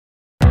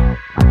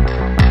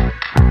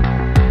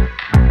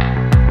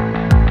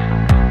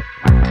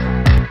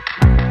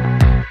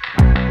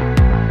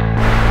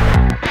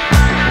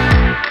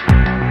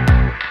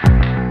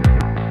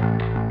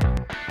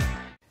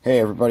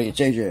everybody, it's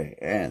AJ,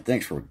 and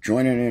thanks for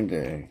joining in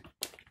today.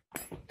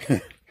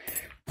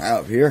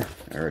 Out here,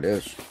 there it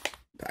is,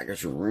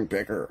 package from Roon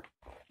Picker.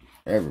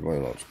 Everybody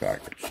loves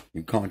package.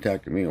 You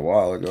contacted me a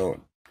while ago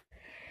and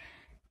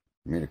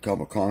made a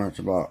couple comments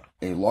about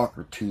a lock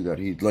or two that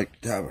he'd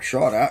like to have a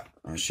shot at.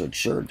 I said,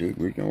 sure, dude,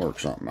 we can work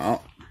something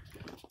out.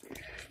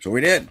 So we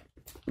did,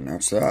 and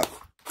that's that.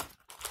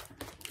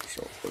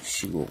 So let's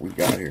see what we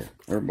got here.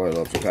 Everybody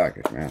loves a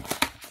package, man.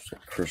 It's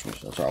like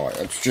Christmas,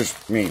 it's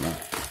just me, man.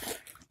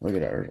 Look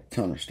at that, there's a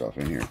ton of stuff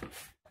in here.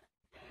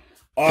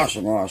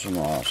 Awesome, awesome,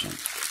 awesome.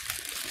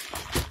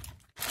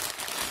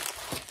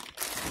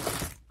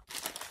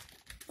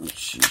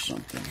 Let's see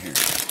something here.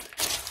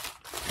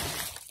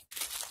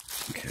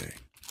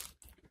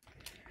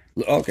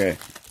 Okay.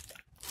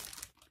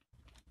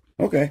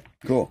 Okay,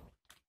 cool.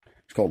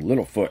 It's called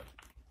Littlefoot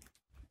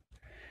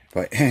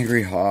by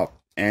Angry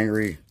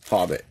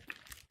Hobbit.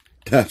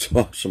 That's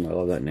awesome. I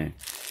love that name.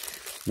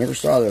 Never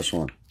saw this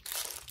one.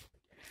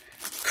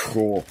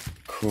 Cool.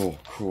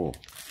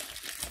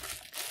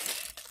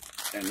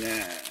 And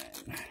then,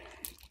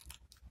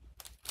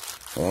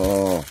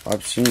 oh,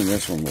 I've seen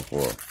this one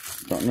before.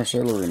 Don't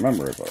necessarily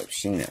remember it, but I've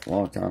seen it a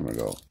long time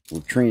ago.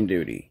 Latrine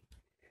Duty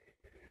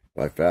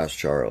by Fast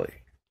Charlie.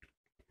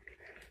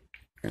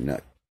 And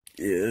that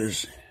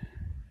is,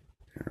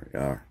 there we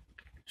are,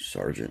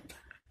 Sergeant.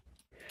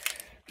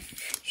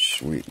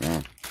 Sweet,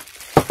 man.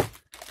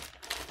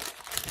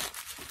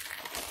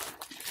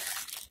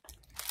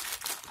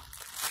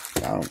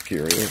 Now I'm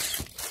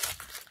curious.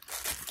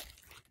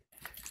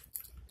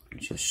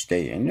 Just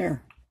stay in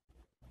there.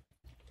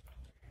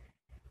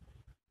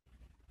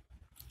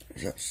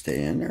 Does that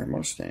stay in there? It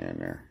must stay in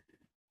there.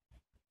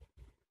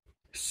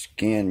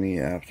 Scan me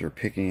after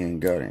picking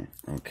and gutting.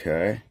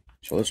 Okay.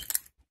 So let's...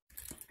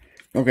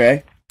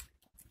 Okay.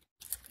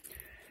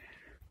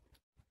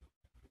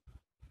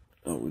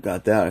 Oh, we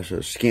got that. It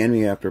says scan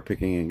me after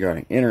picking and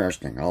gutting.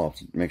 Interesting. I'll have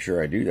to make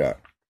sure I do that.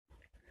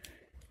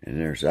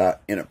 And there's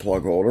that in a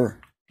plug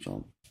holder. So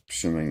I'm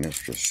assuming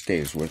this just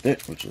stays with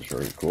it, which is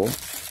very cool.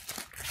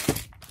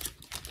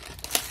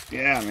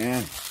 Yeah,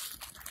 man.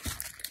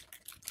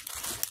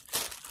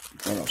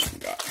 What else we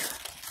got here?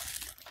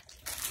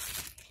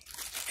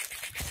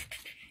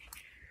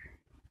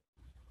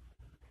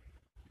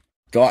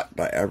 Dot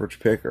by Average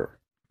Picker.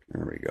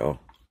 There we go.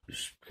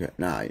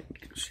 Now you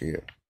can see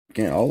it.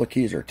 Again, all the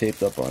keys are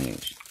taped up on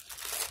these.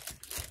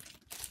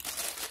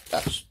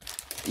 That's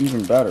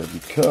even better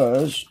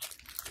because,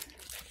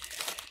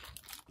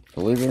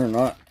 believe it or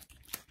not,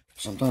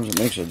 sometimes it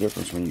makes a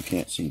difference when you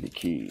can't see the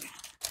key.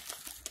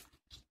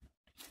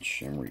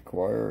 Shim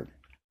required.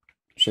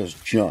 It says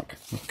junk.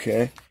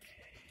 Okay.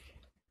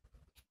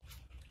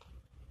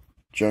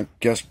 Junk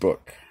guest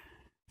book.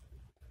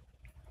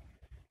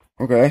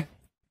 Okay.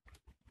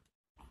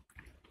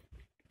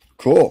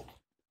 Cool.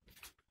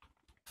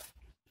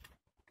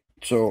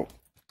 So,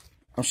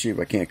 I'll see if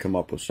I can't come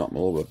up with something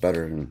a little bit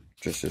better than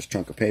just this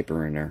chunk of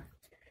paper in there.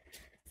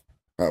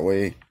 That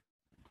way,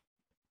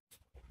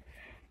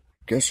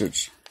 guess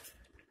it's,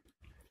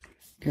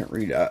 can't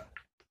read that.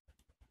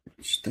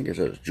 I think it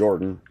says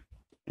Jordan,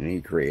 and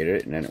he created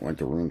it, and then it went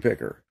to Roon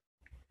Picker.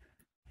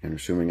 And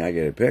assuming I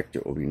get it picked,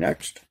 it will be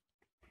next.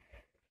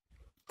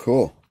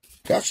 Cool.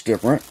 That's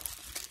different.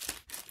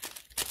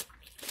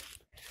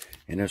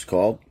 And it's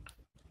called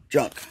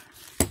Junk.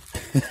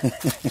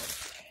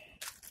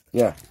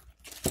 Yeah.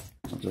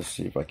 I'll just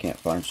see if I can't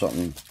find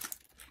something,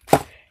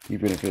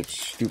 even if it's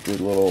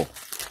stupid little,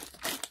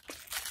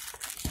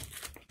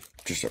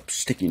 just a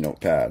sticky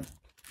notepad.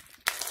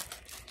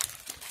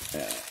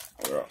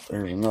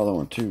 There's another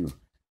one too,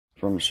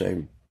 from the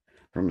same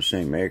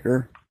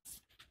maker.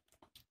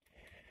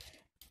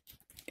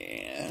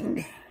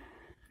 And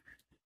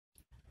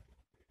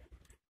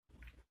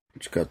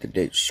it's got the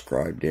date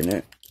scribed in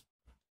it.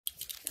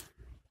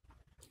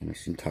 And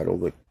it's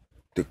entitled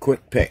The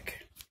Quick Pick.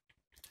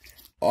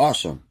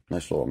 Awesome.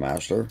 Nice little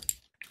master.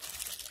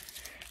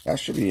 That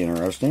should be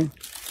interesting.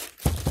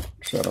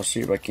 So I'll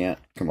see if I can't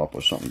come up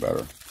with something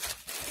better.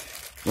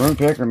 Roon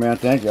Picker, man,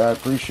 thank you. I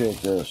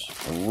appreciate this.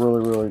 I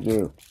really, really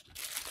do.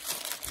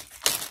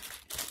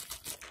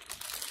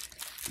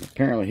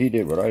 Apparently he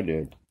did what I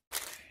did.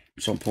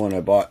 At some point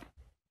I bought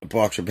a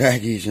box of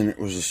baggies and it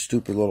was the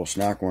stupid little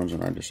snack ones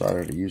and I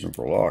decided to use them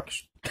for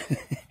locks.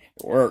 It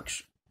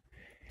works.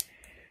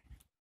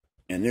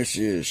 And this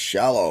is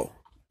Shallow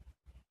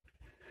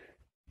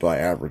by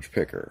Average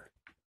Picker.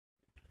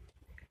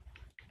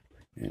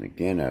 And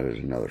again, that is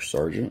another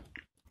Sergeant.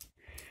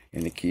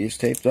 And the key is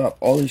taped up.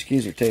 All these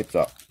keys are taped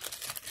up.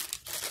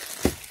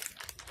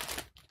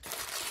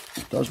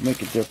 It does make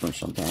a difference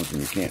sometimes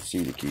when you can't see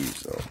the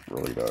keys, though. It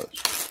really does.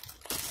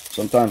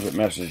 Sometimes it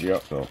messes you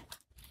up, though.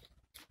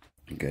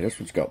 Okay, this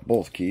one's got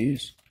both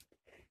keys.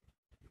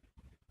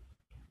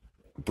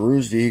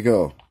 Bruised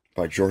Ego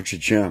by Georgia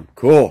Jim.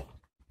 Cool.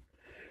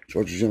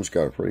 Georgia Jim's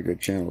got a pretty good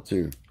channel,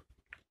 too.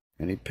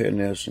 And he pinned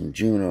this in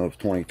June of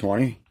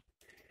 2020.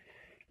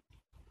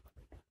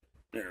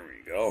 There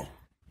we go.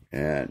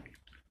 And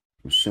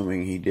I'm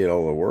assuming he did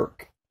all the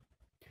work.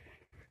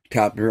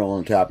 tap drill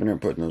and tapping it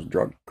and putting those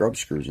grub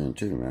screws in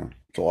too, man.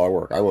 It's a lot of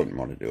work. I wouldn't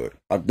want to do it.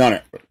 I've done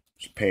it, but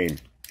it's a pain.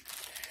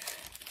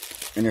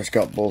 And it's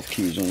got both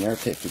keys in there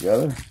taped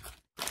together.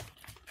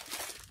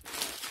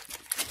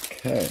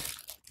 Okay.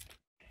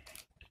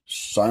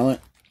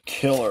 Silent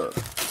Killer.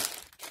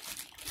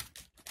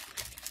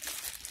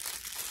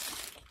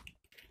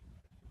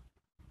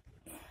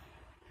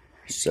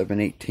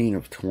 $7.18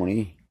 of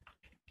 20.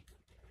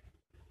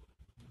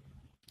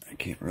 I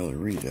can't really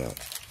read that.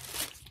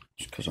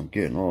 It's because I'm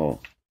getting old.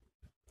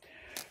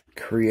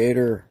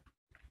 Creator.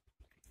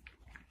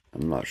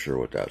 I'm not sure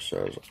what that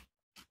says.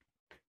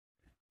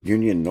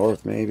 Union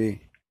North,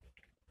 maybe?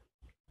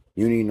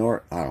 Uni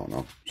North? I don't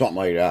know. Something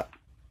like that.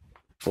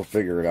 We'll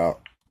figure it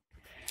out.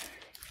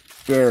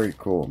 Very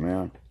cool,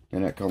 man.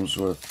 And it comes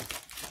with...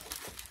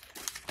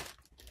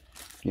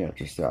 yeah,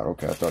 just that.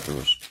 Okay, I thought there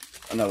was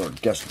another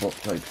guest book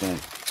type thing.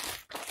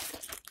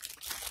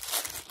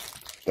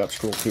 That's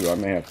cool, too. I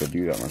may have to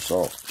do that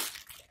myself.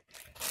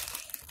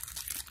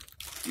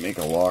 Make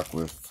a lock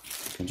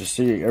with... and just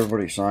see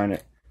everybody sign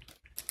it.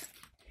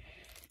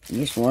 And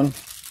this one...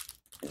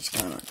 it's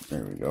kind of,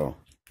 there we go.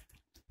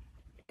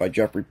 By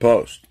Jeffrey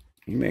Post.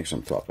 He makes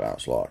some tough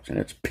ass locks. And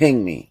it's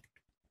Ping Me.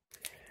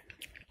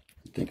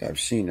 I think I've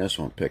seen this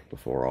one picked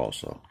before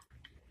also.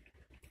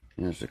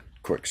 And it's a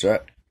quick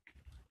set.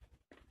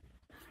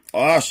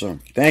 Awesome.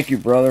 Thank you,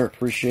 brother.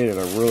 Appreciate it.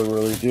 I really,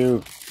 really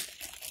do.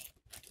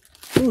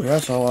 Ooh,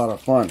 that's a lot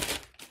of fun.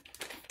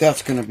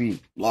 That's going to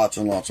be lots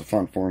and lots of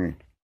fun for me.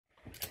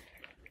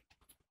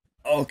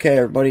 Okay,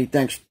 everybody.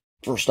 Thanks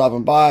for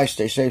stopping by.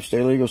 Stay safe,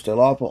 stay legal, stay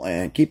lawful,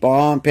 and keep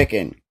on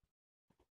picking.